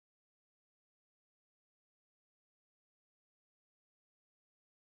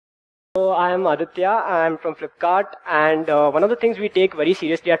I am Aditya. I am from Flipkart, and one of the things we take very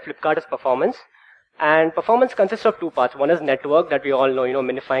seriously at Flipkart is performance. And performance consists of two parts. One is network, that we all know,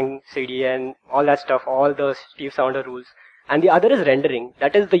 minifying CDN, all that stuff, all the Steve Sounder rules. And the other is rendering.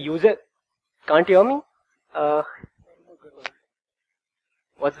 That is the user. Can't you hear me?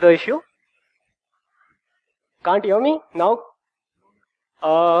 What's the issue? Can't you hear me now?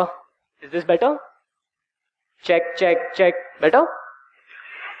 Is this better? Check, check, check. Better?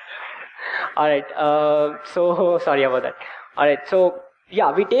 Alright, so sorry about that. Alright, so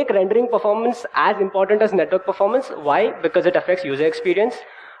yeah, we take rendering performance as important as network performance. Why? Because it affects user experience.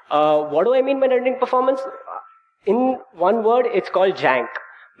 What do I mean by rendering performance? In one word, it's called jank.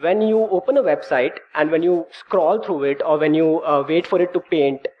 When you open a website and when you scroll through it or when you wait for it to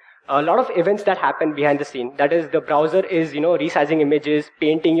paint, a lot of events that happen behind the scene. That is, the browser is, resizing images,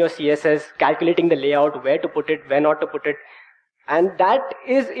 painting your CSS, calculating the layout, where to put it, where not to put it. And that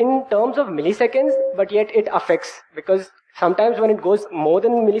is in terms of milliseconds, but yet it affects, because sometimes when it goes more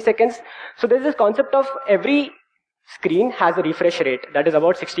than milliseconds, so there's this concept of every screen has a refresh rate that is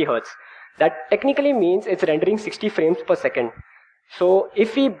about 60 Hertz. That technically means it's rendering 60 frames per second. So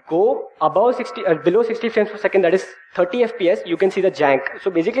if we go above 60, below 60 frames per second, that is 30 FPS, you can see the jank.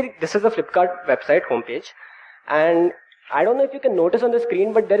 So basically, this is the Flipkart website homepage, and I don't know if you can notice on the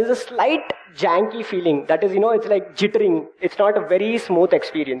screen, but there is a slight janky feeling. That is, it's like jittering. It's not a very smooth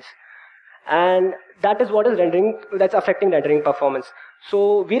experience. And that is what is rendering, that's affecting rendering performance.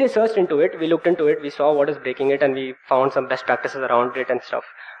 So we researched into it, we looked into it, we saw what is breaking it, and we found some best practices around it and stuff.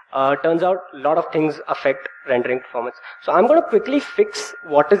 Turns out a lot of things affect rendering performance. So I'm going to quickly fix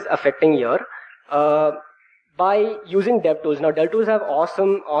what is affecting here by using DevTools. Now DevTools have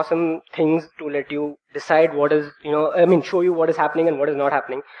awesome things to let you decide what is, show you what is happening and what is not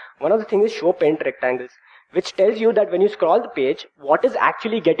happening. One of the things is show paint rectangles, which tells you that when you scroll the page, what is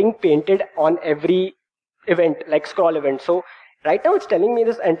actually getting painted on every event, like scroll event. So right now it's telling me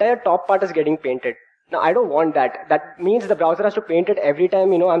this entire top part is getting painted. Now I don't want that. That means the browser has to paint it every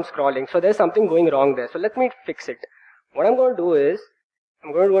time, I'm scrolling. So there's something going wrong there. So let me fix it. What I'm going to do is,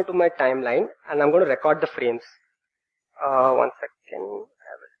 I'm going to go to my timeline and I'm going to record the frames. 1 second. I will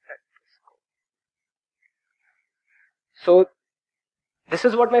set this. So this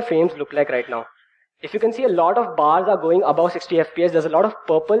is what my frames look like right now. If you can see, a lot of bars are going above 60 FPS. There's a lot of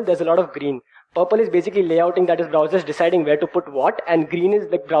purple, there's a lot of green. Purple is basically layouting, that is browsers deciding where to put what, and green is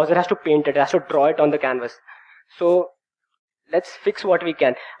the browser has to paint it, has to draw it on the canvas. So let's fix what we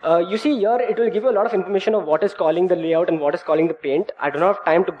can. You see here, it will give you a lot of information of what is calling the layout and what is calling the paint. I don't have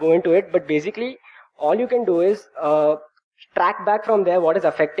time to go into it, but basically all you can do is track back from there what is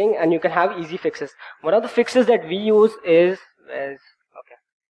affecting, and you can have easy fixes. One of the fixes that we use is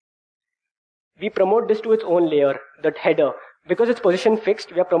we promote this to its own layer, that header. Because it's position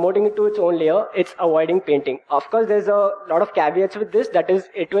fixed, we are promoting it to its own layer, it's avoiding painting. Of course, there's a lot of caveats with this, that is,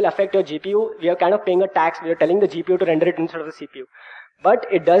 it will affect your GPU. We are kind of paying a tax, we are telling the GPU to render it instead of the CPU. But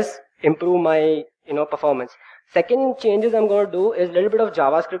it does improve my, performance. Second changes I'm going to do is a little bit of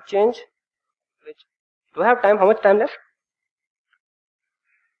JavaScript change. Do I have time? How much time left?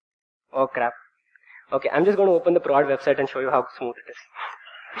 Oh crap. Okay, I'm just going to open the prod website and show you how smooth it is.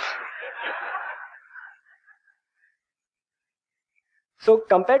 So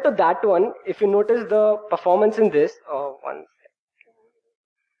compared to that one, if you notice the performance in this, one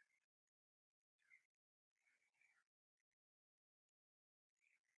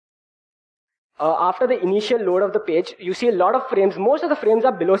second. After the initial load of the page, you see a lot of frames. Most of the frames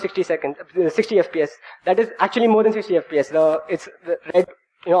are below 60 FPS. That is actually more than 60 FPS. It's the red,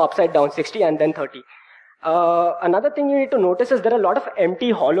 upside down, 60 and then 30. Another thing you need to notice is there are a lot of empty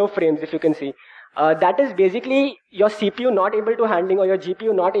hollow frames, if you can see. That is basically your CPU not able to handling, or your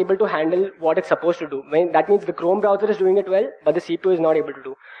GPU not able to handle what it's supposed to do. That means the Chrome browser is doing it well, but the CPU is not able to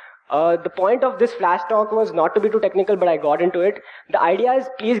do. The point of this flash talk was not to be too technical, but I got into it. The idea is,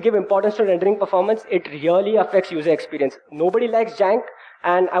 please give importance to rendering performance. It really affects user experience. Nobody likes jank,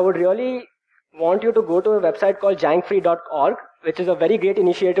 and I would really want you to go to a website called jankfree.org, which is a very great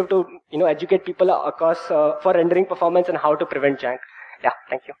initiative to educate people across for rendering performance and how to prevent jank. Yeah,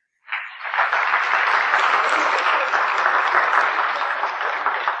 thank you.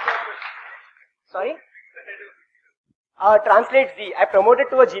 Sorry? Translate Z. I promoted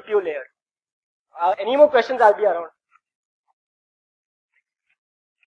to a GPU layer. Any more questions? I'll be around.